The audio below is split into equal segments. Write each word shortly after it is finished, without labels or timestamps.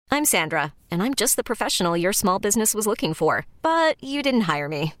I'm Sandra, and I'm just the professional your small business was looking for. But you didn't hire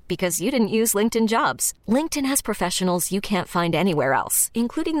me because you didn't use LinkedIn Jobs. LinkedIn has professionals you can't find anywhere else,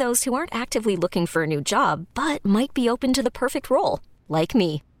 including those who aren't actively looking for a new job, but might be open to the perfect role, like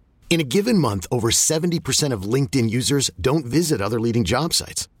me. In a given month, over 70% of LinkedIn users don't visit other leading job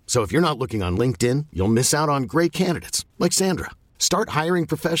sites. So if you're not looking on LinkedIn, you'll miss out on great candidates like Sandra. Start hiring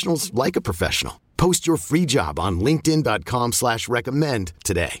professionals like a professional. Post your free job on linkedin.com/recommend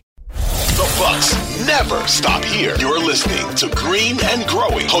today. The Bucks never stop here. You're listening to Green and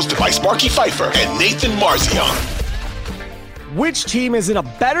Growing, hosted by Sparky Pfeiffer and Nathan Marzion. Which team is in a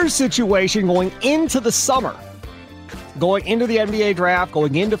better situation going into the summer? Going into the NBA draft,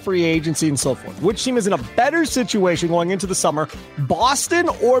 going into free agency, and so forth. Which team is in a better situation going into the summer, Boston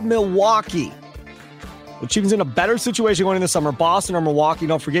or Milwaukee? Which team is in a better situation going into the summer, Boston or Milwaukee?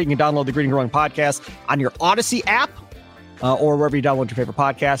 Don't forget, you can download the Green and Growing podcast on your Odyssey app or wherever you download your favorite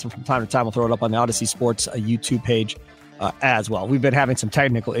podcast. And from time to time, we'll throw it up on the Odyssey Sports YouTube page as well. We've been having some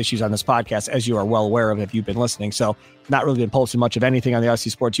technical issues on this podcast, as you are well aware of if you've been listening. So not really been posting much of anything on the Odyssey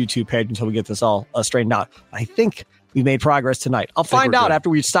Sports YouTube page until we get this all straightened out. I think we made progress tonight. I'll find out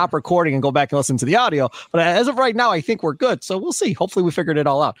after we stop recording and go back and listen to the audio. But as of right now, I think we're good. So we'll see. Hopefully we figured it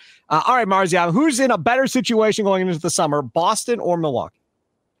all out. All right, Marzion, who's in a better situation going into the summer, Boston or Milwaukee?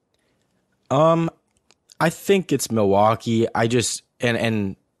 I think it's Milwaukee. I just,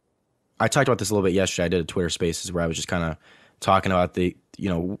 and I talked about this a little bit yesterday. I did a Twitter Spaces where I was just kind of talking about the,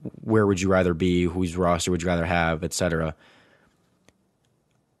 where would you rather be? Whose roster would you rather have, et cetera.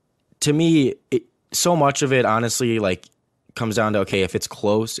 To me, so much of it, honestly, comes down to, okay, if it's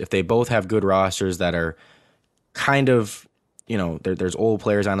close, if they both have good rosters that are kind of, there's old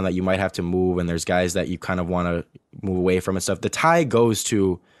players on them that you might have to move, and there's guys that you kind of want to move away from and stuff. The tie goes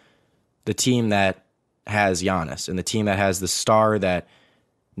to the team that has Giannis and the team that has the star that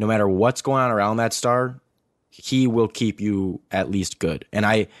no matter what's going on around that star, he will keep you at least good.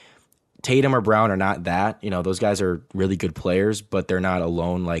 And Tatum or Brown are not that. Those guys are really good players, but they're not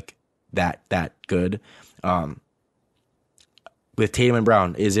alone like that good. With Tatum and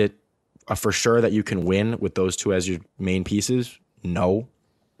Brown, is it a for sure that you can win with those two as your main pieces? No.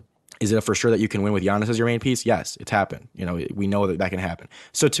 Is it a for sure that you can win with Giannis as your main piece? Yes, it's happened. We know that can happen.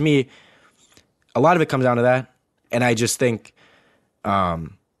 So to me, a lot of it comes down to that. And I just think, the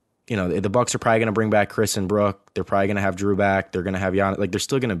Bucks are probably going to bring back Chris and Brooke. They're probably going to have Drew back. They're going to have Giannis. They're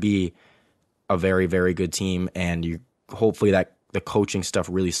still going to be a very, very good team. And hopefully that the coaching stuff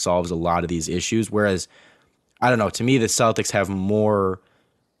really solves a lot of these issues. Whereas, I don't know, to me, the Celtics have more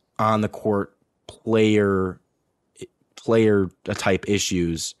on the court player type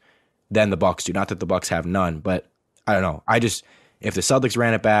issues than the Bucks do. Not that the Bucks have none, but I don't know. If the Celtics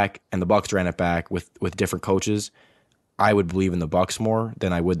ran it back and the Bucks ran it back with different coaches, I would believe in the Bucks more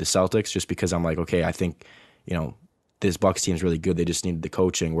than I would the Celtics, just because I'm like, okay, I think, this Bucks team is really good. They just needed the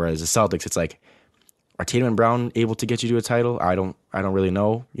coaching. Whereas the Celtics, it's like, are Tatum and Brown able to get you to a title? I don't really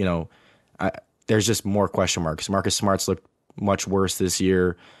know. There's just more question marks. Marcus Smart's looked much worse this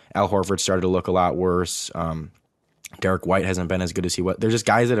year. Al Horford started to look a lot worse. Derek White hasn't been as good as he was. There's just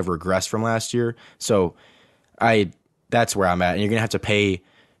guys that have regressed from last year. So that's where I'm at. And you're going to have to pay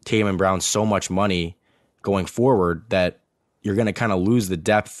Tatum and Brown so much money going forward that you're going to kind of lose the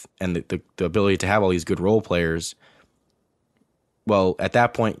depth and the ability to have all these good role players. Well, at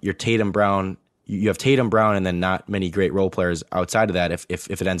that point, you're Tatum, Brown. You have Tatum, Brown, and then not many great role players outside of that. If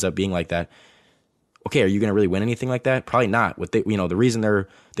it ends up being like that, okay, are you going to really win anything like that? Probably not. The reason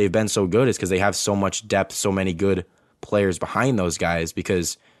they've been so good is because they have so much depth, so many good players behind those guys.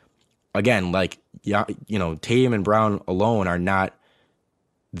 Because again, Tatum and Brown alone are not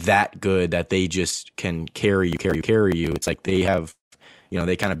that good that they just can carry you. It's like they have,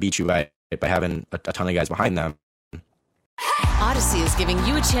 they kind of beat you by having a ton of guys behind them. Odyssey is giving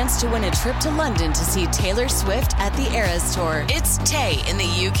you a chance to win a trip to London to see Taylor Swift at the Eras Tour. It's Tay in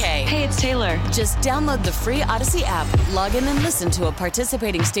the UK. Hey, it's Taylor. Just download the free Odyssey app, log in and listen to a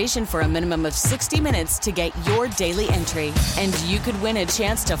participating station for a minimum of 60 minutes to get your daily entry. And you could win a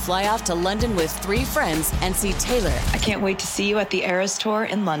chance to fly off to London with 3 friends and see Taylor. I can't wait to see you at the Eras Tour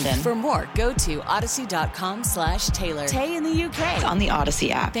in London. For more, go to odyssey.com/Taylor. Tay in the UK. It's on the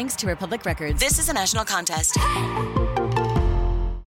Odyssey app. Thanks to Republic Records. This is a national contest.